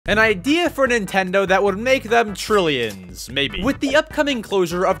An idea for Nintendo that would make them trillions, maybe. With the upcoming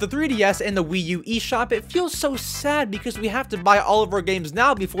closure of the 3DS and the Wii U eShop, it feels so sad because we have to buy all of our games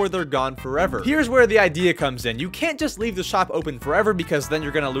now before they're gone forever. Here's where the idea comes in. You can't just leave the shop open forever because then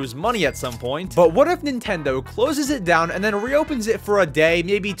you're gonna lose money at some point. But what if Nintendo closes it down and then reopens it for a day,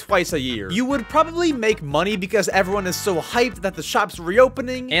 maybe twice a year? You would probably make money because everyone is so hyped that the shop's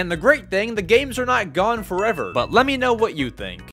reopening, and the great thing, the games are not gone forever. But let me know what you think.